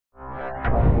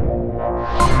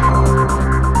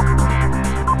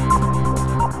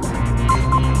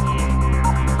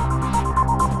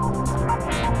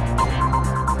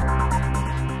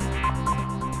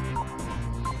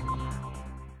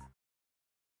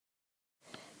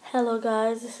Hello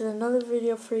guys, this is another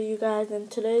video for you guys, and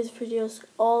today's video is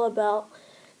all about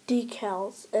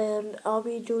decals, and I'll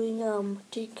be doing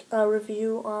a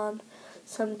review on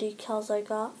some decals I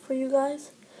got for you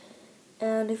guys.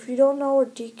 And if you don't know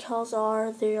what decals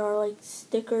are, they are like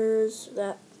stickers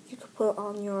that you can put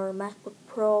on your MacBook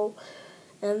Pro,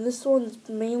 and this one's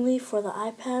mainly for the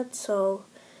iPad, so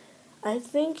I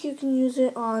think you can use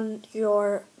it on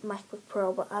your MacBook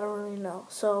Pro, but I don't really know.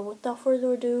 So without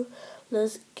further ado,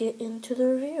 let's get into the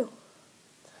review.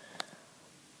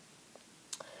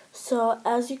 So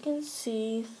as you can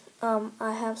see, I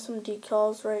have some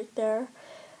decals right there.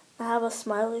 I have a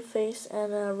smiley face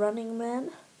and a running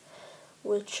man,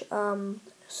 which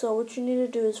so what you need to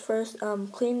do is first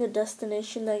clean the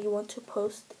destination that you want to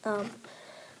post,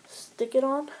 stick it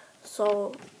on,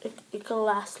 so it can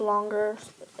last longer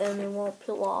and it won't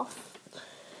peel off.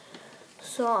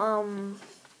 So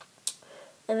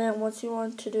and then what you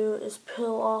want to do is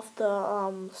peel off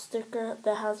the sticker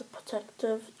that has a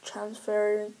protective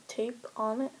transparent tape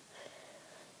on it.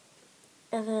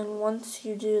 And then once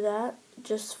you do that,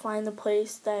 just find the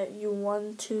place that you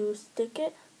want to stick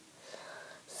it.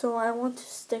 So I want to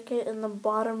stick it in the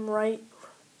bottom right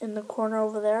in the corner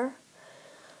over there.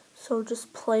 So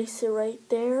just place it right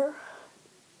there.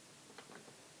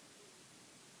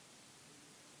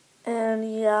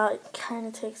 And yeah, it kind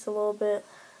of takes a little bit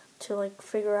to like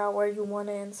figure out where you want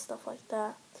it and stuff like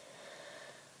that.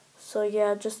 So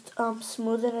yeah, just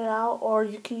smoothen it out, or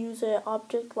you can use an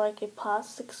object like a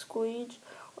plastic squeege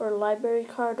or a library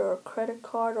card or a credit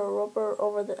card or rubber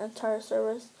over the entire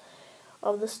surface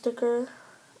of the sticker.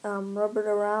 Rub it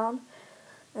around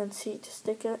and see to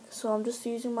stick it. So I'm just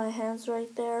using my hands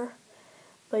right there,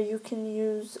 but you can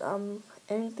use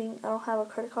anything. I don't have a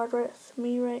credit card with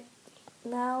me right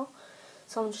now,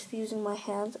 so I'm just using my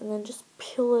hands, and then just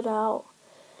peel it out,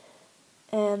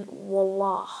 and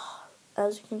voila.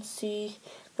 As you can see,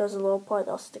 there's a little part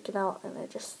that'll stick it out, and I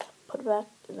just put it back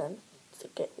and then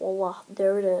stick it. Voila,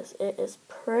 there it is. It is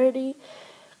pretty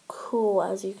cool,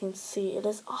 as you can see. It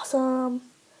is awesome.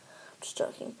 Just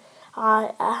joking.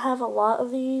 I have a lot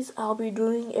of these. I'll be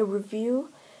doing a review.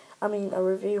 I am doing a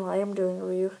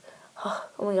review. Oh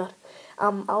my god.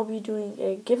 I'll be doing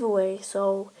a giveaway.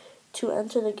 So to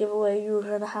enter the giveaway, you're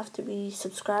gonna have to be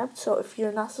subscribed. So if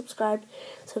you're not subscribed,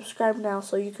 subscribe now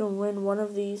so you can win one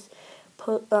of these.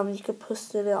 You can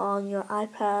post it on your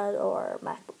iPad or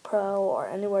MacBook Pro or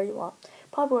anywhere you want.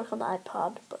 Probably work on the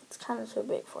iPod, but it's kind of too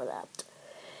big for that.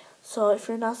 So if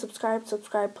you're not subscribed,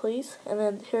 subscribe please. And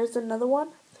then here's another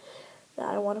one that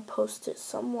I want to post it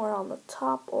somewhere on the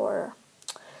top, or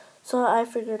so I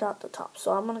figured out the top.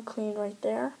 So I'm gonna clean right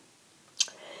there.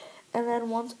 And then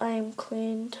once I'm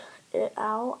cleaned it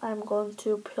out, I'm going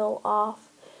to peel off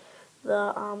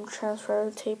the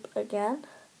transfer tape again.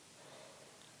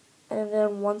 And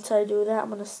then once I do that, I'm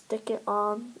gonna stick it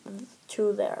on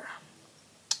to there.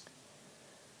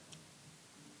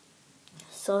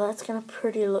 So that's gonna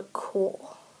pretty look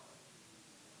cool.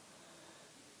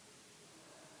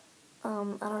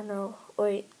 I don't know.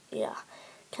 Wait, yeah.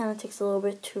 Kind of takes a little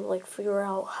bit to like figure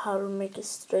out how to make it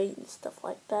straight and stuff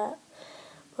like that.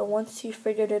 But once you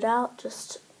figured it out,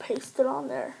 just paste it on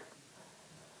there.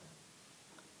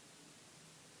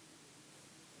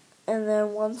 And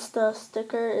then once the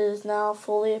sticker is now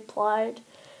fully applied,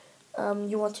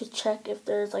 you want to check if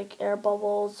there's like air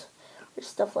bubbles or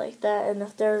stuff like that. And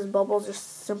if there's bubbles,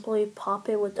 just simply pop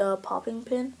it with a popping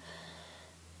pin.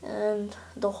 And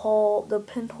the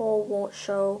pinhole won't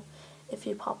show if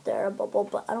you pop the air bubble,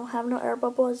 but I don't have no air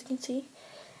bubble, as you can see,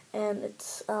 and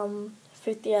it's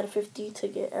 50 out of 50 to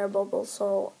get air bubbles,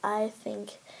 so I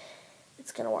think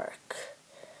it's gonna work.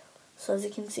 So as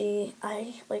you can see,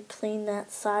 I like clean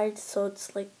that side, so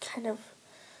it's like kind of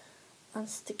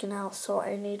unsticking out, so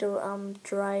I need to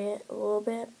dry it a little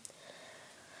bit.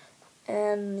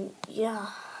 And yeah,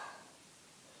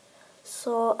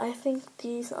 so I think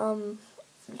these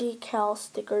decal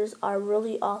stickers are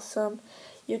really awesome.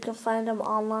 You can find them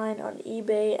online on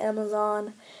eBay,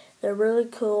 Amazon. They're really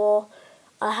cool.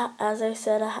 As I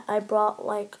said, I brought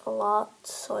like a lot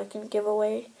so I can give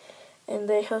away, and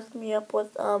they hooked me up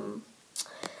with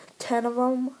 10 of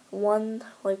them. One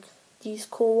like these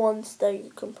cool ones that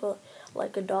you can put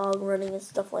like a dog running and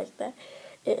stuff like that.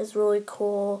 It is really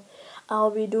cool.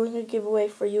 I'll be doing a giveaway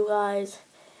for you guys.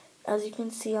 As you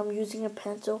can see, I'm using a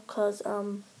pencil because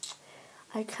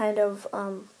I kind of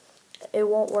it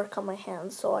won't work on my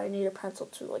hands, so I need a pencil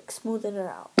to like smoothen it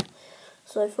out.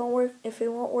 So if it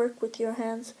won't work with your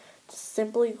hands, just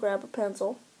simply grab a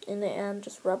pencil in the end,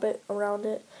 just rub it around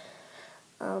it,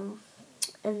 and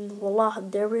voila,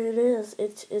 there it is.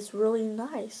 It's really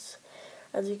nice,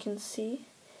 as you can see.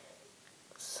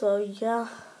 So yeah,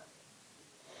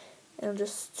 and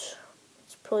just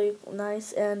it's pretty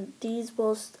nice, and these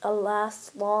will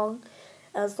last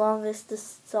as long as the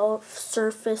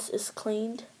surface is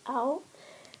cleaned out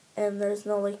and there's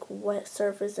no like wet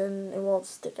surface and it won't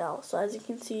stick out. So as you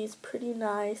can see, it's pretty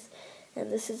nice,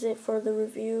 and this is it for the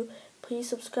review. Please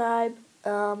subscribe,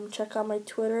 check out my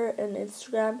Twitter and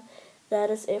Instagram. That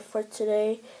is it for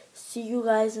today. See you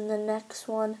guys in the next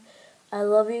one. I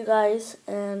love you guys,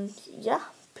 and yeah,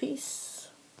 peace.